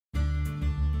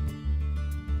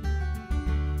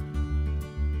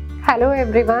Hello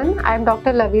everyone, I am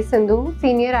Dr. Lavi Sindhu,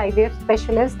 Senior IVF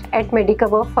Specialist at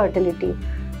Medicover Fertility.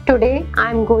 Today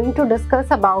I am going to discuss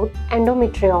about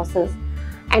endometriosis.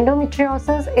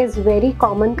 Endometriosis is a very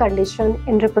common condition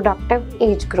in reproductive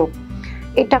age group.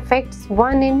 It affects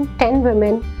 1 in 10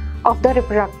 women of the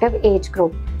reproductive age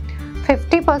group.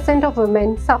 50% of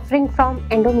women suffering from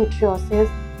endometriosis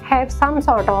have some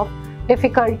sort of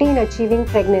difficulty in achieving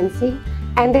pregnancy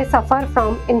and they suffer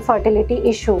from infertility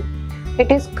issue. It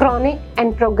is chronic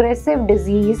and progressive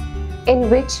disease in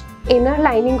which inner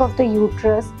lining of the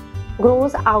uterus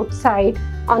grows outside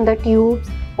on the tubes,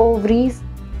 ovaries,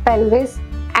 pelvis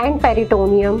and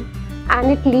peritoneum, and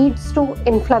it leads to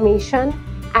inflammation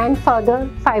and further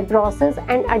fibrosis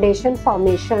and adhesion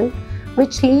formation,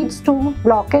 which leads to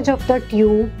blockage of the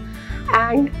tube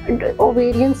and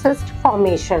ovarian cyst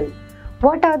formation.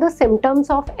 What are the symptoms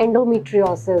of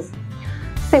endometriosis?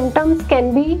 Symptoms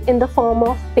can be in the form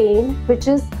of pain, which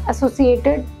is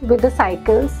associated with the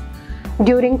cycles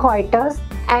during coitus,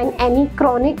 and any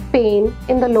chronic pain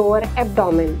in the lower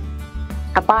abdomen.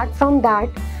 Apart from that,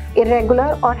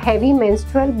 irregular or heavy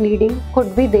menstrual bleeding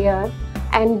could be there,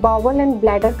 and bowel and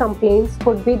bladder complaints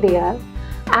could be there,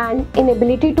 and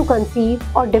inability to conceive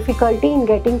or difficulty in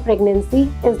getting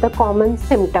pregnancy is the common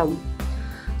symptom.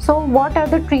 So what are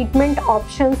the treatment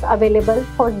options available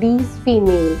for these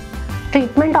females?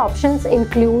 Treatment options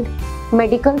include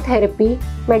medical therapy.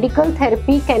 Medical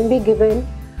therapy can be given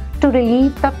to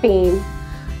relieve the pain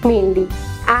mainly.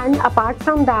 And apart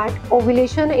from that,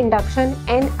 ovulation induction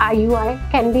and IUI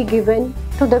can be given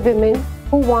to the women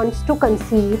who wants to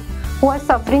conceive, who are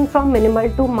suffering from minimal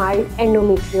to mild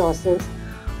endometriosis.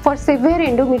 For severe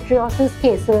endometriosis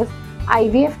cases,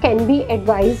 IVF can be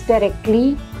advised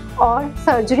directly or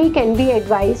surgery can be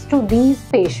advised to these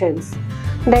patients.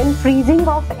 Then freezing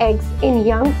of eggs in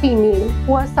young females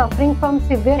who are suffering from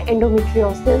severe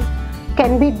endometriosis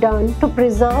can be done to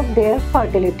preserve their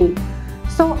fertility.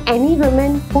 So any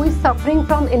woman who is suffering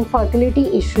from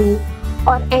infertility issue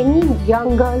or any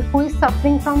young girl who is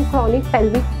suffering from chronic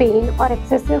pelvic pain or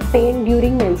excessive pain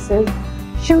during menses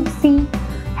should seek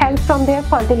help from their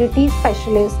fertility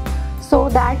specialist so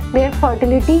that their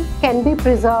fertility can be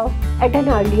preserved at an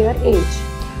earlier age.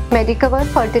 Medicover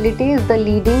Fertility is the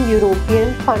leading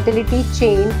European fertility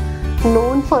chain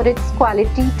known for its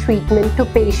quality treatment to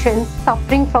patients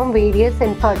suffering from various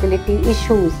infertility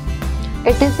issues.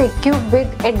 It is equipped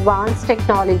with advanced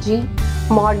technology,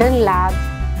 modern labs,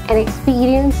 an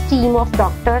experienced team of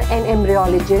doctors and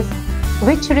embryologists,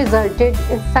 which resulted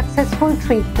in successful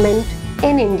treatment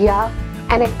in India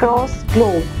and across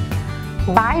globe.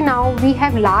 By now, we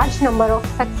have large number of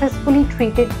successfully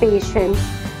treated patients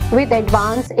with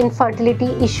advanced infertility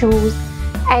issues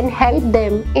and help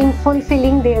them in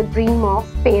fulfilling their dream of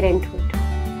parenthood.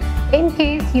 In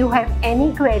case you have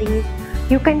any queries,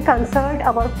 you can consult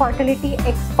our fertility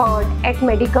expert at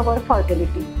Medicover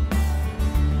Fertility.